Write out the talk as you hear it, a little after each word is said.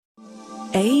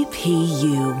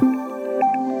APU.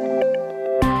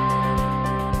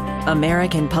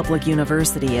 American Public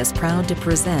University is proud to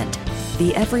present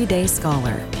The Everyday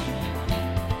Scholar.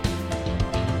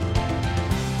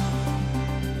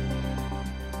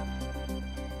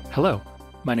 Hello,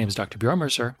 my name is Dr. Bjorn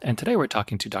Mercer, and today we're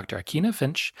talking to Dr. Akina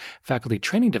Finch, Faculty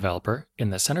Training Developer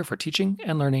in the Center for Teaching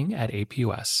and Learning at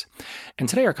APUS. And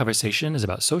today our conversation is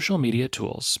about social media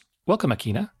tools. Welcome,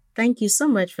 Akina. Thank you so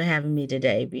much for having me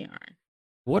today, Bjorn.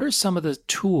 What are some of the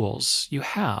tools you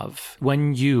have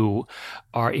when you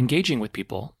are engaging with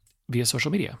people via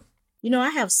social media? I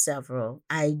have several.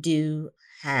 I do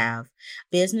have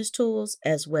business tools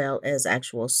as well as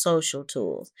actual social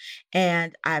tools.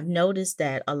 And I've noticed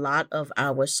that a lot of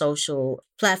our social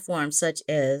platforms, such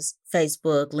as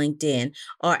Facebook, LinkedIn,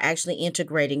 are actually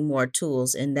integrating more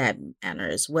tools in that manner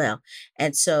as well.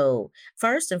 And so,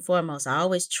 first and foremost, I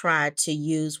always try to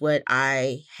use what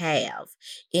I have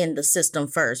in the system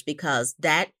first because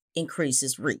that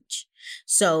increases reach.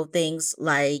 So, things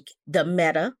like the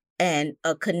Meta and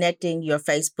connecting your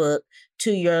Facebook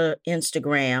to your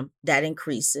Instagram, that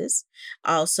increases.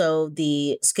 Also,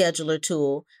 the scheduler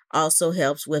tool also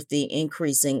helps with the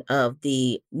increasing of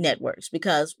the networks.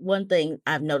 Because one thing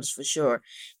I've noticed for sure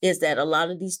is that a lot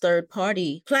of these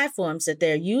third-party platforms that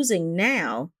they're using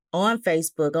now on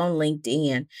Facebook, on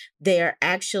LinkedIn, they're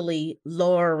actually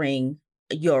lowering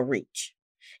your reach.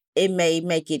 It may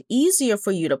make it easier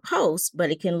for you to post, but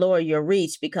it can lower your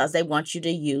reach because they want you to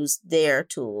use their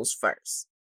tools first.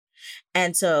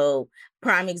 And so,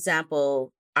 prime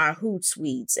example, our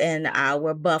Hootsuites and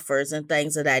our buffers and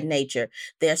things of that nature,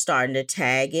 they're starting to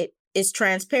tag it. It's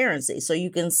transparency. So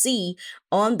you can see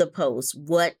on the post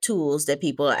what tools that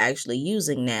people are actually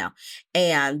using now.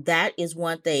 And that is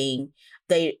one thing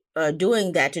they are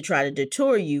doing that to try to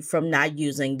deter you from not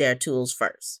using their tools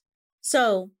first.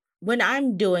 So when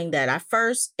I'm doing that, I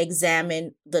first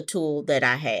examine the tool that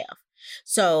I have.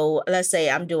 So let's say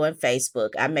I'm doing Facebook.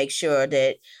 I make sure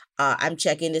that I'm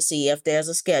checking to see if there's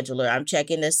a scheduler. I'm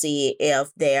checking to see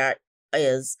if there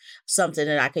is something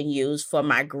that I can use for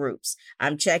my groups.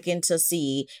 I'm checking to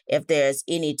see if there's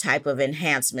any type of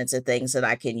enhancements and things that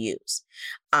I can use.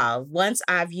 Once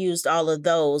I've used all of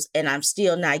those and I'm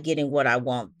still not getting what I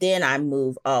want, then I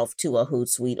move off to a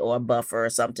Hootsuite or a buffer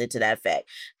or something to that effect.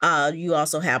 You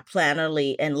also have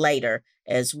Plannerly and Later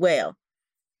as well.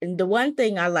 And the one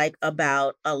thing I like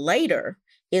about a Later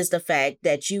is the fact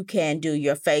that you can do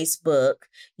your Facebook,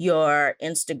 your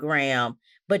Instagram,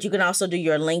 but you can also do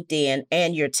your LinkedIn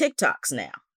and your TikToks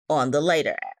now on the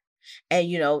Later app. And,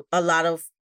 a lot of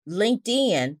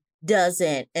LinkedIn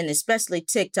doesn't, and especially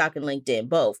TikTok and LinkedIn,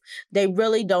 both, they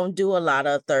really don't do a lot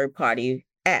of third-party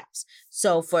apps.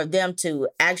 So for them to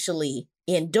actually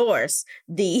endorse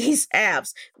these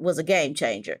apps was a game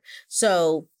changer.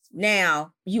 So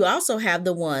now, you also have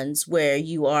the ones where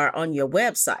you are on your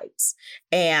websites.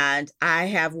 And I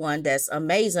have one that's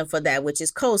amazing for that, which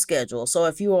is CoSchedule. So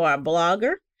if you are a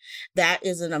blogger, that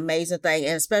is an amazing thing.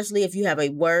 And especially if you have a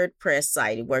WordPress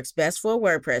site, it works best for a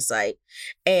WordPress site.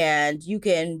 And you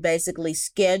can basically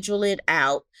schedule it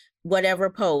out, whatever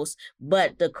post.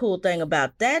 But the cool thing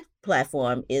about that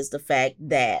platform is the fact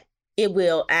that it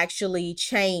will actually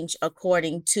change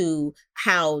according to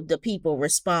how the people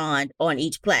respond on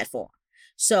each platform.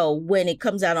 So when it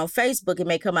comes out on Facebook, it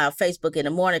may come out Facebook in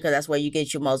the morning because that's where you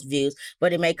get your most views,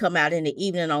 but it may come out in the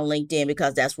evening on LinkedIn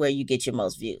because that's where you get your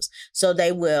most views. So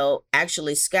they will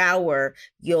actually scour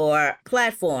your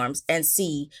platforms and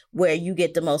see where you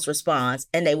get the most response,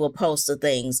 and they will post the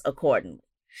things accordingly.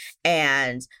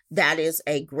 And that is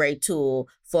a great tool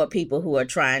for people who are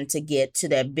trying to get to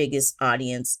their biggest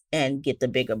audience and get the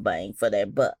bigger bang for their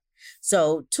buck.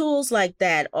 So tools like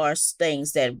that are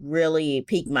things that really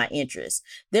pique my interest.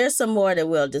 There's some more that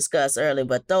we'll discuss earlier,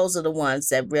 but those are the ones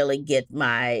that really get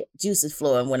my juices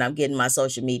flowing when I'm getting my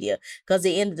social media. Because at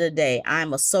the end of the day,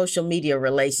 I'm a social media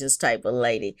relations type of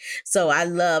lady. So I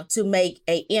love to make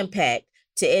an impact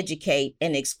to educate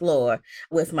and explore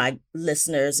with my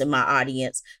listeners and my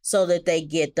audience so that they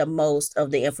get the most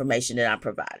of the information that I'm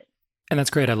providing. And that's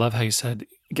great. I love how you said,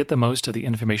 get the most of the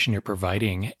information you're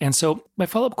providing. And so my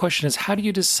follow-up question is, how do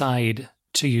you decide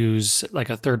to use like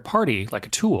a third party, like a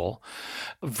tool,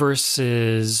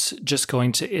 versus just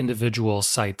going to individual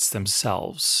sites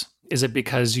themselves? Is it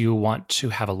because you want to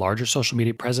have a larger social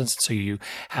media presence, so you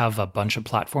have a bunch of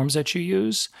platforms that you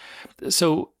use?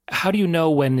 So how do you know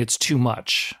when it's too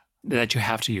much that you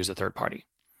have to use a third party?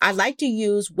 I like to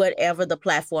use whatever the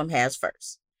platform has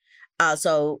first.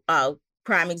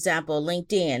 Prime example,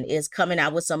 LinkedIn is coming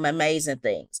out with some amazing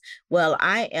things. Well,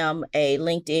 I am a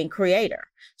LinkedIn creator,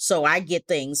 so I get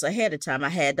things ahead of time. I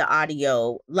had the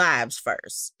audio lives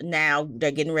first. Now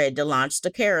they're getting ready to launch the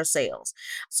carousels.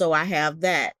 So I have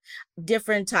that.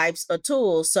 Different types of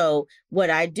tools. So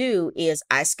what I do is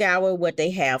I scour what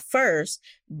they have first,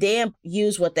 then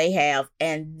use what they have,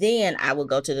 and then I will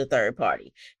go to the third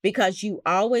party, because you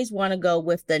always want to go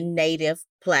with the native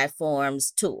platform's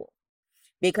tool,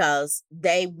 because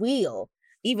they will,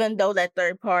 even though that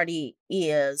third party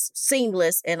is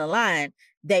seamless and aligned,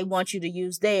 they want you to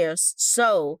use theirs,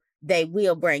 so they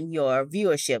will bring your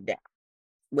viewership down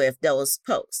with those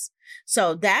posts.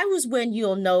 So that was when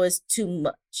you'll know it's too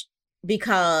much,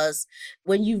 because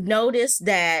when you notice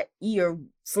that you're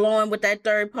flowing with that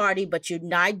third party, but you're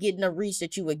not getting the reach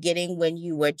that you were getting when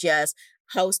you were just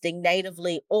hosting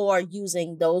natively or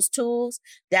using those tools,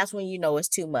 that's when you know it's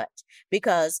too much,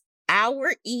 because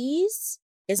our ease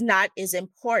is not as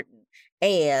important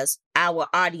as our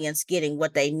audience getting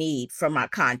what they need from our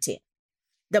content.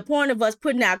 The point of us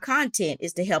putting out content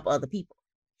is to help other people.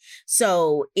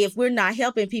 So if we're not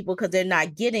helping people because they're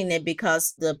not getting it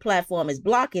because the platform is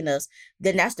blocking us,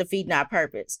 then that's defeating our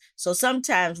purpose. So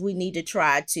sometimes we need to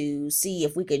try to see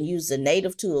if we can use the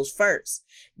native tools first,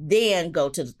 then go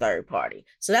to the third party.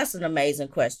 So that's an amazing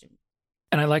question.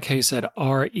 And I like how you said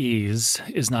our ease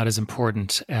is not as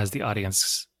important as the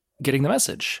audience getting the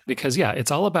message. Because, yeah,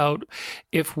 it's all about,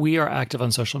 if we are active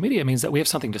on social media, it means that we have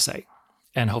something to say.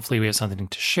 And hopefully we have something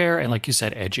to share. And like you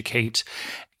said, educate.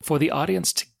 For the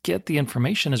audience to get the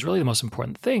information is really the most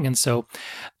important thing. And so,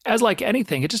 as like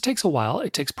anything, it just takes a while.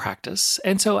 It takes practice.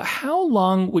 And so how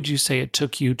long would you say it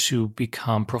took you to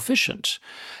become proficient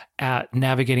at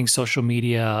navigating social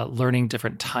media, learning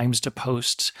different times to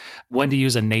post, when to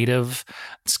use a native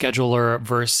scheduler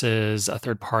versus a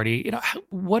third party?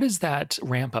 What is that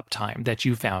ramp up time that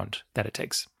you found that it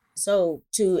takes? So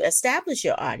to establish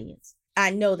your audience, I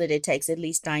know that it takes at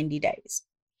least 90 days,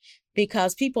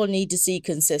 because people need to see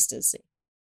consistency.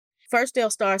 First, they'll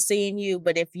start seeing you,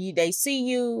 but if they see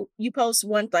you post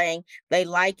one thing, they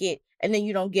like it, and then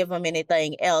you don't give them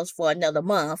anything else for another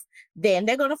month, then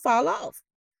they're going to fall off.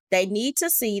 They need to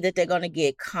see that they're going to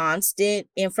get constant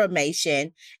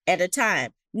information at a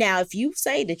time. Now, if you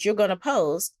say that you're going to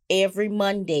post every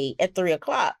Monday at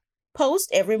 3:00, post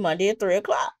every Monday at 3:00.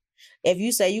 If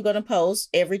you say you're going to post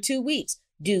every 2 weeks,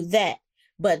 do that.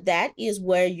 But that is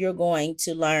where you're going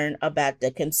to learn about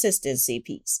the consistency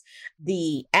piece.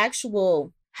 The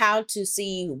actual how to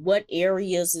see what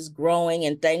areas is growing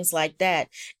and things like that,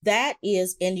 that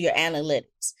is in your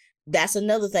analytics. That's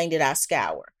another thing that I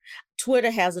scour.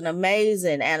 Twitter has an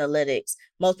amazing analytics.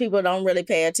 Most people don't really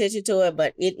pay attention to it,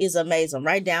 but it is amazing.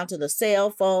 Right down to the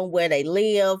cell phone, where they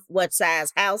live, what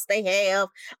size house they have,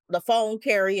 the phone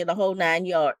carrier, the whole 9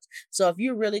 yards. So if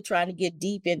you're really trying to get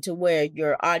deep into where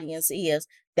your audience is,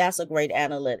 that's a great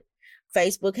analytic.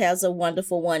 Facebook has a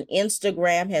wonderful one.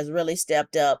 Instagram has really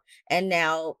stepped up. And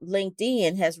now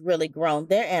LinkedIn has really grown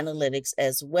their analytics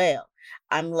as well.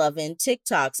 I'm loving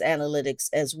TikTok's analytics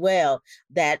as well.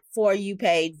 That For You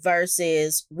page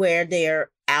versus where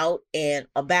they're out and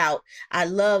about. I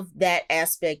love that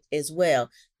aspect as well.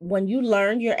 When you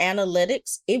learn your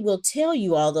analytics, it will tell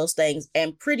you all those things,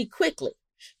 and pretty quickly.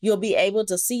 You'll be able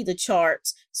to see the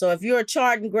charts. So if you're a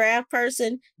chart and graph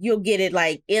person, you'll get it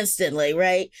like instantly,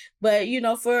 right? But,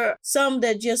 for some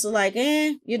that just are like,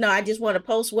 I just want to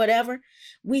post whatever,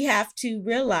 we have to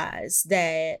realize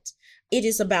that it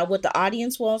is about what the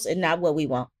audience wants and not what we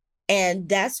want. And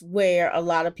that's where a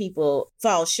lot of people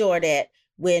fall short at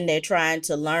when they're trying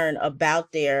to learn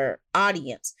about their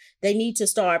audience. They need to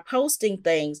start posting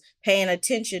things, paying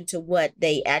attention to what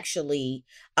they actually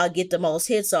get the most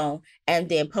hits on, and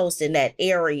then post in that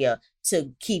area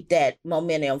to keep that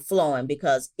momentum flowing.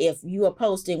 Because if you are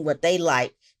posting what they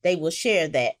like, they will share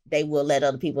that. They will let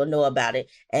other people know about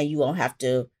it, and you won't have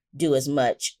to do as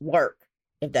much work,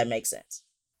 if that makes sense.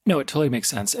 No, it totally makes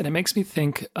sense. And it makes me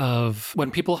think of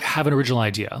when people have an original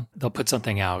idea, they'll put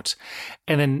something out,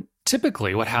 and then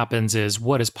typically what happens is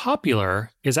what is popular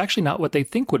is actually not what they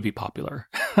think would be popular.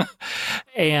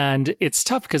 And it's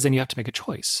tough because then you have to make a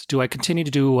choice. Do I continue to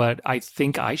do what I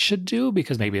think I should do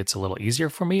because maybe it's a little easier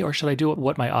for me, or should I do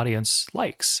what my audience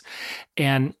likes?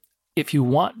 And if you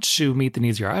want to meet the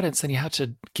needs of your audience, then you have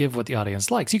to give what the audience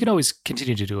likes. You can always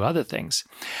continue to do other things.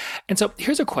 And so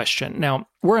here's a question. Now,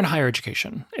 we're in higher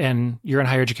education, and you're in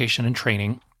higher education and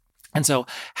training. And so,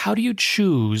 how do you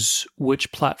choose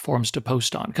which platforms to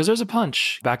post on? Because there's a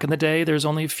bunch. Back in the day, there's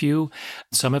only a few.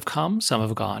 Some have come, some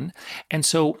have gone. And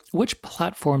so, which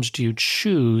platforms do you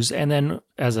choose? And then,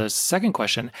 as a second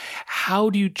question, how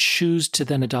do you choose to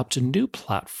then adopt a new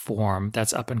platform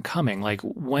that's up and coming? Like,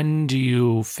 when do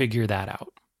you figure that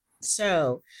out?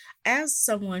 So, as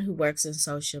someone who works in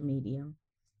social media,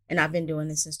 and I've been doing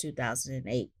this since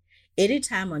 2008,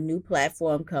 anytime a new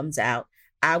platform comes out,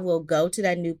 I will go to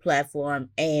that new platform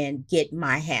and get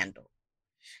my handle.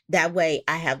 That way,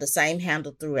 I have the same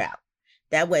handle throughout.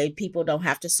 That way, people don't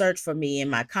have to search for me and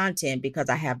my content because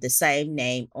I have the same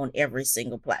name on every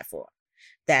single platform.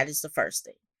 That is the first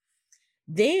thing.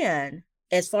 Then,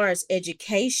 as far as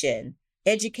education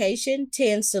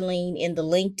tends to lean in the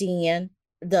LinkedIn,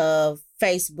 the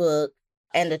Facebook,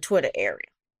 and the Twitter area.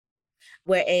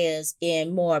 Whereas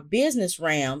in more business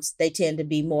realms, they tend to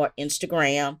be more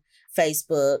Instagram,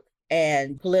 Facebook,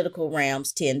 and political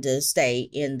realms tend to stay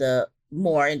in the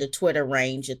more in the Twitter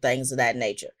range and things of that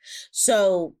nature.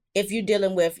 So if you're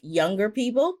dealing with younger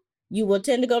people, you will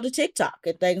tend to go to TikTok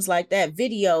and things like that.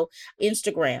 Video,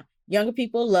 Instagram. Younger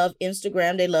people love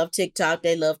Instagram. They love TikTok.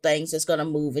 They love things that's going to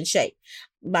move and shake.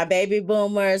 My baby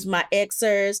boomers, my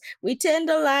Xers, we tend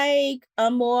to like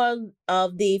more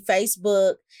of the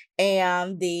Facebook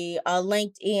and the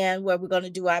LinkedIn, where we're going to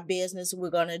do our business. We're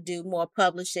going to do more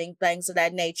publishing, things of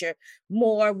that nature,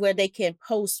 more where they can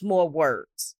post more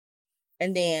words.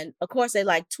 And then, of course, they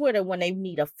like Twitter when they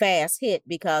need a fast hit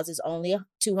because it's only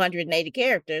 280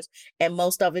 characters and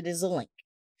most of it is a link.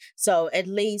 So at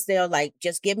least they'll like,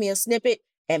 just give me a snippet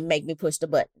and make me push the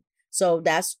button. So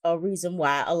that's a reason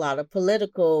why a lot of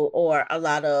political or a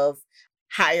lot of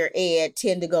higher ed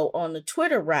tend to go on the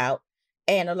Twitter route,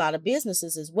 and a lot of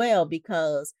businesses as well,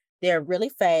 because they're really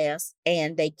fast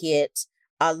and they get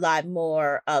a lot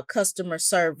more customer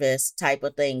service type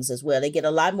of things as well. They get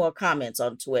a lot more comments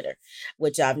on Twitter,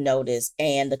 which I've noticed,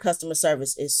 and the customer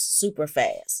service is super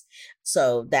fast.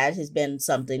 So that has been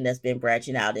something that's been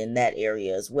branching out in that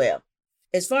area as well.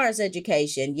 As far as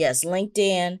education, yes,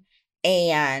 LinkedIn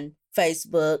and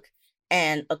Facebook,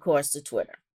 and of course the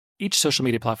Twitter. Each social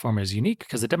media platform is unique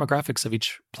because the demographics of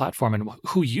each platform and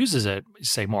who uses it,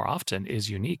 say more often,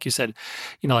 is unique. You said,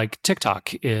 like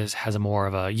TikTok has a more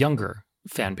of a younger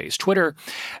fan base. Twitter,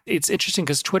 it's interesting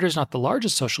because Twitter is not the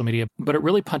largest social media, but it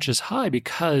really punches high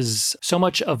because so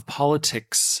much of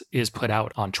politics is put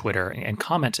out on Twitter and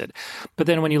commented. But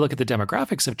then when you look at the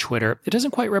demographics of Twitter, it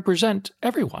doesn't quite represent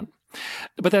everyone.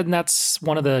 But then that's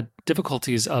one of the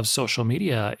difficulties of social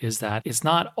media, is that it's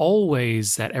not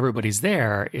always that everybody's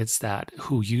there, it's that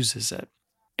who uses it.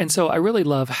 And so I really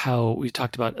love how we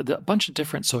talked about a bunch of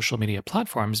different social media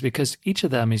platforms because each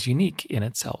of them is unique in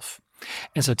itself.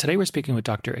 And so today we're speaking with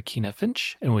Dr. Akina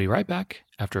Finch, and we'll be right back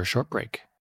after a short break.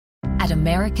 At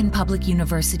American Public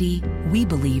University, we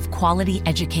believe quality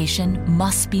education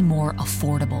must be more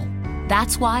affordable.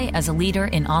 That's why, as a leader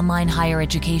in online higher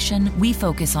education, we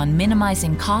focus on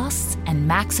minimizing costs and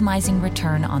maximizing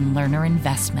return on learner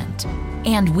investment.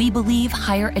 And we believe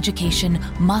higher education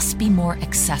must be more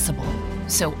accessible.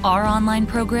 So our online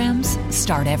programs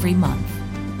start every month.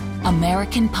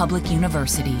 American Public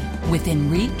University, within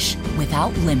reach,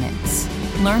 without limits.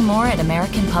 Learn more at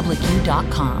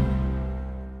americanpublicu.com.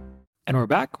 And we're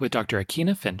back with Dr.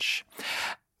 Akina Finch.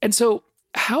 And so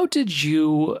how did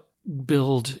you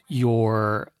build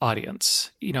your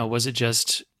audience? Was it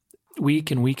just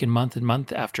week and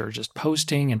month after just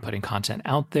posting and putting content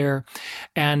out there?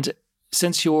 And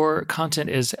since your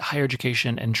content is higher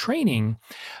education and training,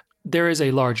 there is a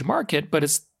large market, but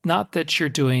it's not that you're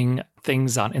doing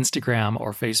things on Instagram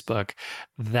or Facebook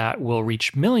that will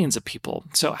reach millions of people.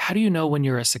 So how do you know when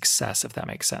you're a success, if that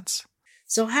makes sense?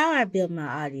 So how I built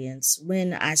my audience,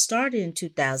 when I started in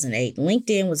 2008,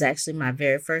 LinkedIn was actually my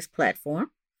very first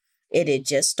platform. It had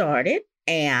just started,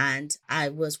 and I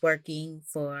was working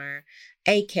for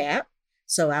ACAP.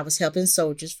 So I was helping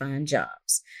soldiers find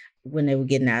jobs when they were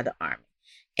getting out of the Army.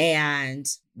 And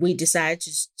we decided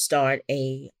to start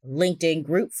a LinkedIn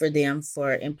group for them,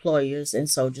 for employers and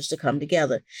soldiers to come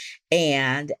together.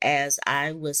 And as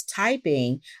I was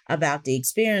typing about the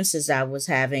experiences I was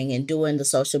having and doing the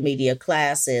social media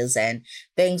classes and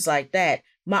things like that,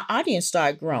 my audience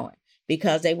started growing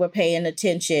because they were paying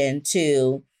attention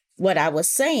to what I was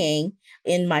saying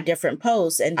in my different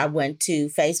posts. And I went to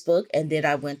Facebook, and then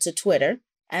I went to Twitter,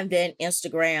 and then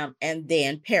Instagram, and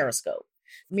then Periscope.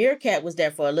 Meerkat was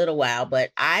there for a little while,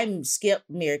 but I skipped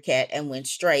Meerkat and went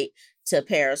straight to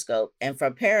Periscope. And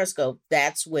from Periscope,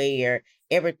 that's where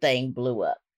everything blew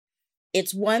up.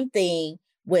 It's one thing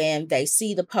when they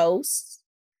see the posts,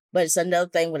 but it's another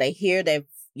thing when they hear their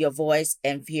your voice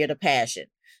and hear the passion.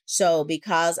 So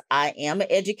because I am an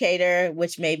educator,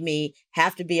 which made me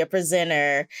have to be a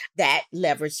presenter, that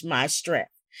leveraged my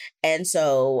strength. And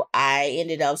so I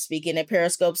ended up speaking at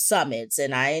Periscope summits,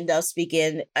 and I ended up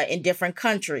speaking in different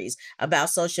countries about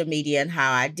social media and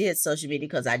how I did social media,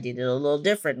 because I did it a little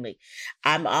differently.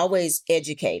 I'm always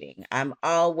educating. I'm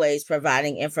always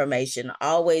providing information,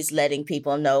 always letting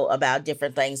people know about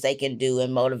different things they can do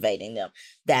and motivating them.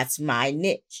 That's my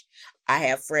niche. I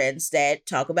have friends that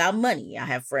talk about money. I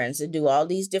have friends that do all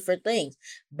these different things,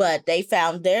 but they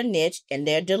found their niche and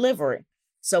they're delivering.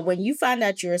 So when you find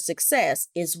out you're a success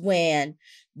is when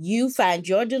you find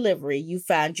your delivery, you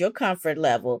find your comfort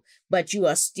level, but you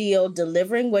are still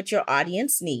delivering what your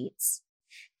audience needs.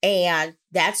 And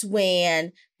that's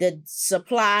when the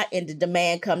supply and the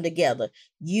demand come together.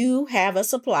 You have a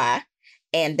supply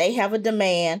and they have a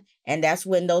demand, and that's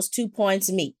when those 2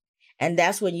 points meet. And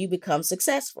that's when you become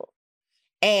successful.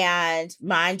 And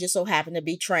mine just so happened to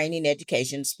be training,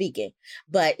 education, speaking.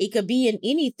 But it could be in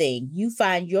anything. You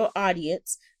find your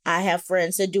audience. I have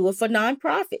friends that do it for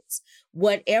nonprofits.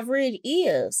 Whatever it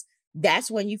is,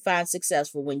 that's when you find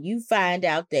successful. When you find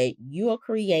out that you are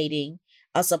creating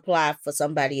a supply for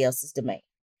somebody else's demand.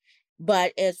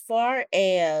 But as far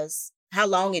as how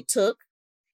long it took,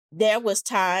 there was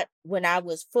time when I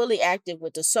was fully active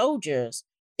with the soldiers.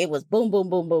 It was boom, boom,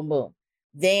 boom, boom, boom.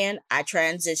 Then I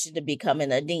transitioned to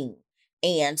becoming a dean.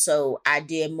 And so I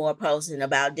did more posting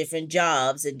about different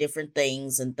jobs and different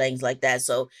things and things like that.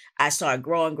 So I started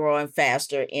growing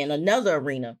faster in another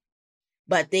arena.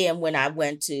 But then when I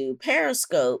went to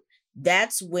Periscope,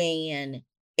 that's when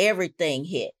everything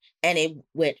hit. And it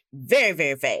went very,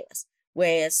 very fast.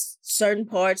 Whereas certain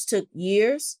parts took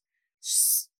years,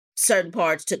 certain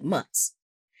parts took months.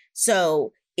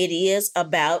 So it is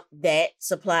about that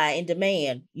supply and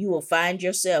demand. You will find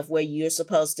yourself where you're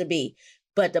supposed to be.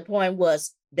 But the point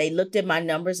was, they looked at my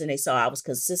numbers and they saw I was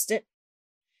consistent.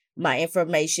 My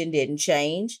information didn't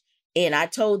change. And I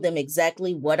told them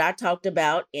exactly what I talked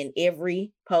about in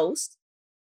every post.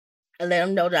 I let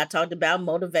them know that I talked about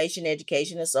motivation,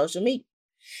 education, and social media.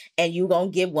 And you're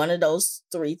going to get one of those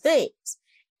 3 things.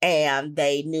 And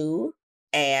they knew,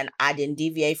 and I didn't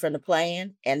deviate from the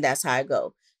plan. And that's how I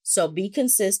go. So be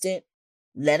consistent,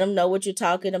 let them know what you're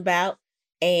talking about.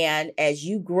 And as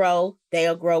you grow,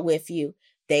 they'll grow with you.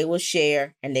 They will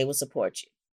share and they will support you.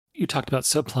 You talked about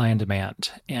supply and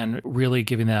demand and really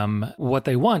giving them what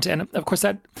they want. And of course,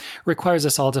 that requires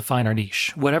us all to find our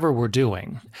niche, whatever we're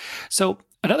doing. So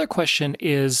another question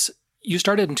is, you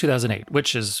started in 2008,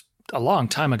 which is a long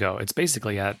time ago. It's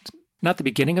basically at not the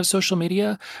beginning of social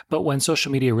media, but when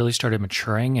social media really started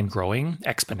maturing and growing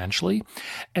exponentially.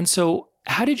 And so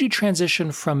how did you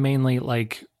transition from mainly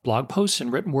like blog posts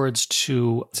and written words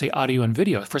to, say, audio and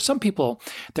video? For some people,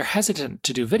 they're hesitant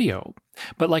to do video.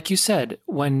 But like you said,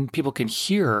 when people can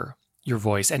hear your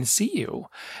voice and see you,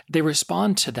 they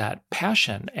respond to that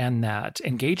passion and that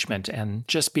engagement and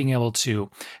just being able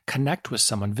to connect with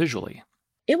someone visually.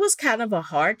 It was kind of a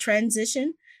hard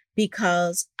transition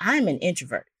because I'm an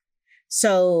introvert.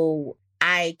 So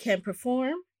I can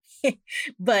perform,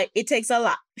 but it takes a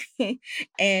lot.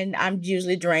 And I'm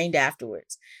usually drained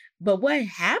afterwards. But what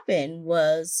happened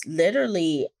was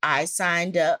literally I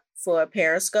signed up for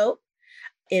Periscope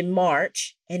in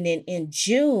March. And then in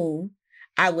June,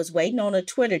 I was waiting on a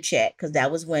Twitter chat because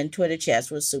that was when Twitter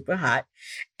chats were super hot.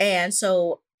 And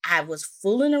so I was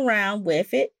fooling around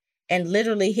with it and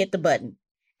literally hit the button.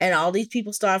 And all these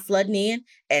people started flooding in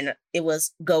and it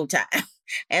was go time.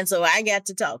 And so I got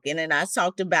to talking and I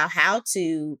talked about how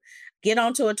to get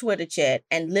onto a Twitter chat.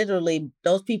 And literally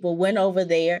those people went over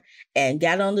there and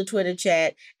got on the Twitter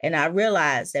chat. And I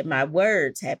realized that my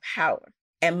words had power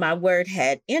and my word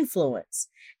had influence.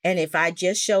 And if I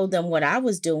just showed them what I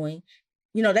was doing,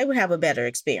 they would have a better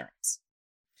experience.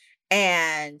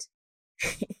 And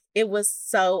it was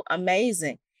so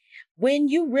amazing. When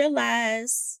you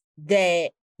realize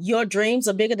that your dreams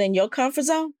are bigger than your comfort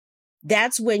zone,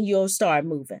 that's when you'll start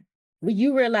moving. When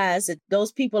you realize that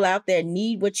those people out there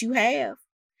need what you have.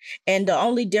 And the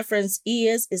only difference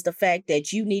is the fact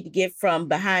that you need to get from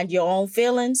behind your own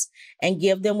feelings and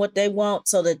give them what they want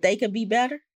so that they can be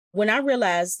better. When I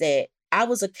realized that I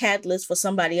was a catalyst for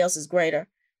somebody else's greater,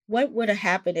 what would have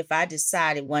happened if I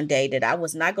decided one day that I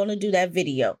was not going to do that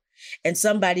video and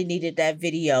somebody needed that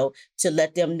video to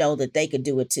let them know that they could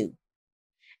do it too?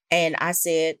 And I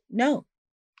said, no,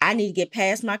 I need to get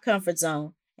past my comfort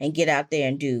zone and get out there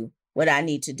and do what I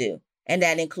need to do. And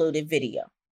that included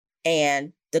video.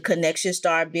 And the connection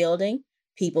started building.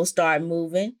 People started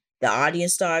moving. The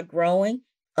audience started growing.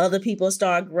 Other people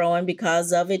start growing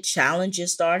because of it.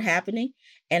 Challenges start happening,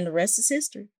 and the rest is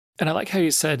history. And I like how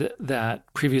you said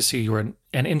that previously you were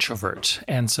an introvert.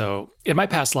 And so in my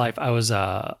past life, I was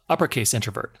a uppercase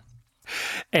introvert.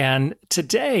 And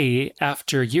today,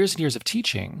 after years and years of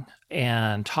teaching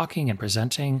and talking and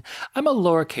presenting, I'm a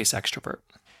lowercase extrovert.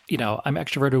 I'm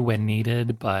extroverted when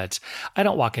needed, but I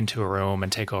don't walk into a room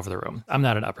and take over the room. I'm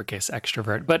not an uppercase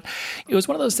extrovert. But it was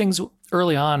one of those things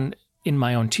early on in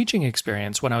my own teaching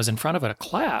experience when I was in front of a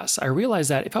class. I realized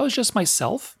that if I was just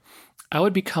myself, I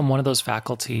would become one of those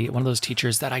faculty, one of those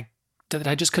teachers that I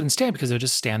just couldn't stand because they would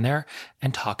just stand there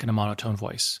and talk in a monotone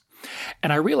voice.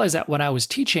 And I realized that when I was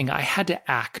teaching, I had to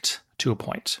act to a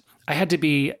point. I had to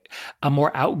be a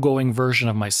more outgoing version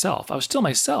of myself. I was still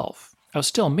myself. I was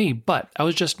still me, but I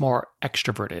was just more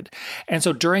extroverted. And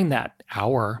so during that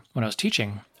hour when I was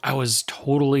teaching, I was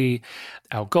totally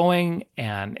outgoing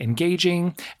and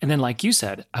engaging. And then, like you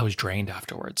said, I was drained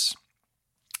afterwards.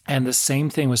 And the same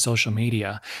thing with social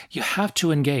media. You have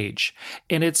to engage.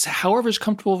 And it's however's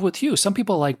comfortable with you. Some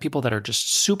people like people that are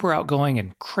just super outgoing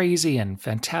and crazy and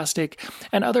fantastic.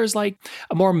 And others like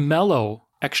a more mellow,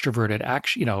 extroverted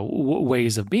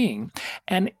ways of being.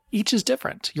 And each is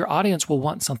different. Your audience will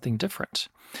want something different.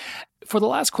 For the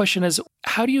last question is,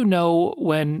 how do you know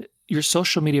when your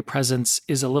social media presence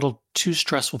is a little too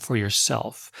stressful for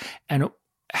yourself? And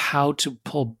how to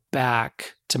pull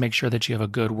back to make sure that you have a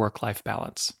good work-life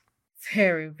balance?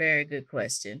 Very, very good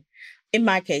question. In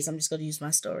my case, I'm just going to use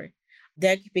my story.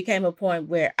 There became a point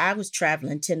where I was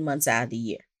traveling 10 months out of the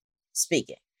year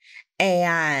speaking.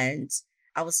 And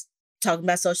I was talking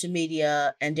about social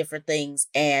media and different things.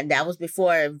 And that was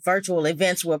before virtual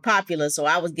events were popular. So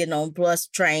I was getting on bus,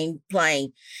 train,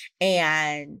 plane,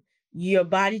 and your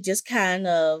body just kind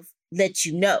of let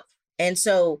you know. And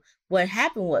so what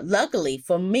happened was, luckily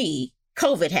for me,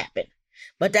 COVID happened,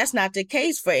 but that's not the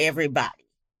case for everybody.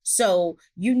 So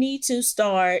you need to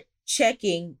start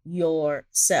checking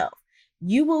yourself.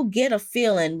 You will get a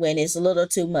feeling when it's a little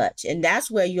too much. And that's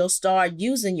where you'll start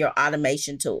using your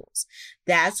automation tools.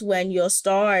 That's when you'll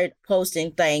start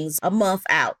posting things a month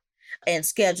out and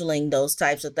scheduling those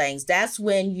types of things. That's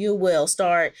when you will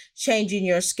start changing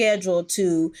your schedule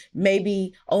to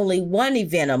maybe only one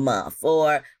event a month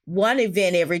or one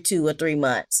event every 2 or 3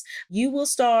 months. You will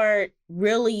start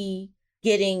really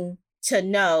getting to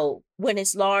know when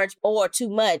it's large or too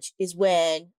much is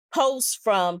when posts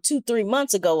from 2-3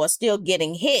 months ago are still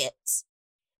getting hits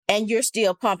and you're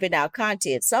still pumping out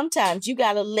content. Sometimes you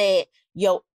got to let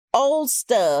your old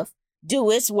stuff do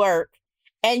its work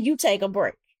and you take a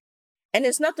break. And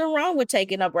there's nothing wrong with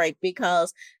taking a break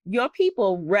because your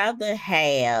people rather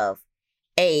have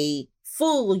a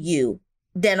full you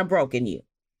than a broken you.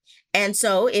 And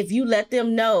so if you let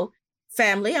them know,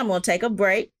 family, I'm going to take a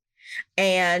break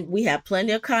and we have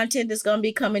plenty of content that's going to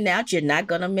be coming out. You're not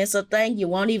going to miss a thing. You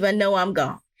won't even know I'm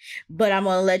gone. But I'm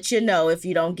going to let you know if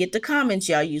you don't get the comments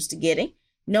y'all used to getting,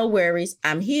 no worries.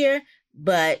 I'm here,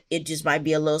 but it just might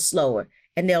be a little slower.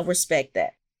 And they'll respect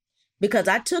that. Because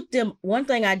I took them, one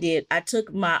thing I did, I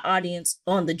took my audience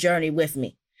on the journey with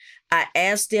me. I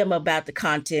asked them about the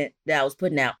content that I was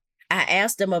putting out. I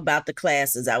asked them about the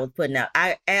classes I was putting out.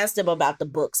 I asked them about the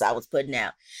books I was putting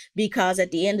out. Because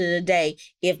at the end of the day,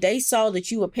 if they saw that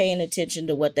you were paying attention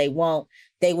to what they want,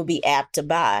 they would be apt to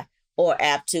buy or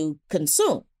apt to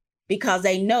consume. Because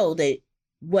they know that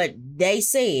what they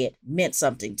said meant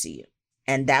something to you.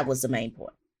 And that was the main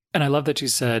point. And I love that you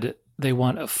said they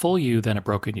want a full you than a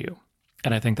broken you.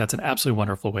 And I think that's an absolutely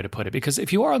wonderful way to put it. Because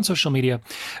if you are on social media,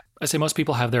 I say most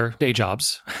people have their day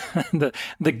jobs,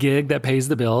 the gig that pays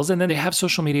the bills, and then they have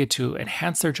social media to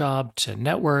enhance their job, to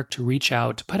network, to reach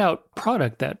out, to put out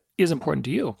product that is important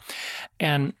to you.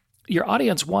 And your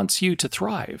audience wants you to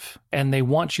thrive, and they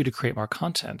want you to create more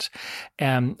content.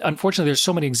 And unfortunately, there's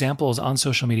so many examples on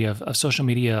social media of social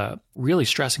media really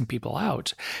stressing people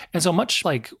out. And so much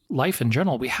like life in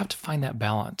general, we have to find that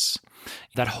balance,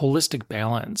 that holistic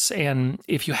balance. And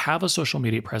if you have a social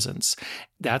media presence,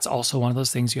 that's also one of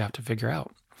those things you have to figure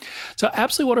out. So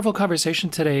absolutely wonderful conversation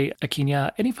today,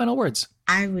 Akinya. Any final words?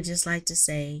 I would just like to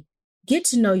say, get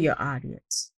to know your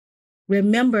audience.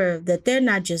 Remember that they're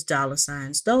not just dollar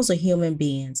signs. Those are human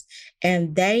beings,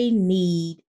 and they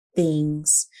need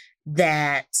things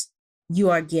that you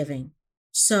are giving.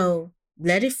 So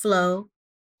let it flow,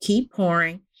 keep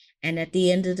pouring, and at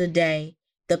the end of the day,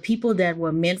 the people that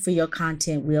were meant for your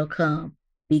content will come.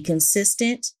 Be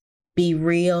consistent, be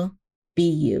real, be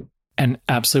you. And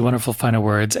absolutely wonderful final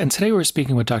words. And today we're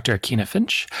speaking with Dr. Akinya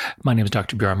Finch. My name is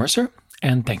Dr. Bjorn Mercer,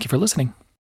 and thank you for listening.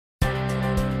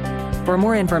 For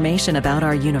more information about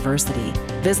our university,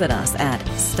 visit us at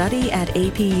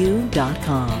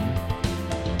studyatapu.com.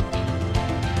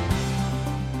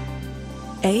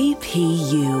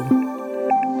 APU,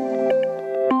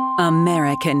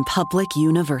 American Public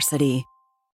University.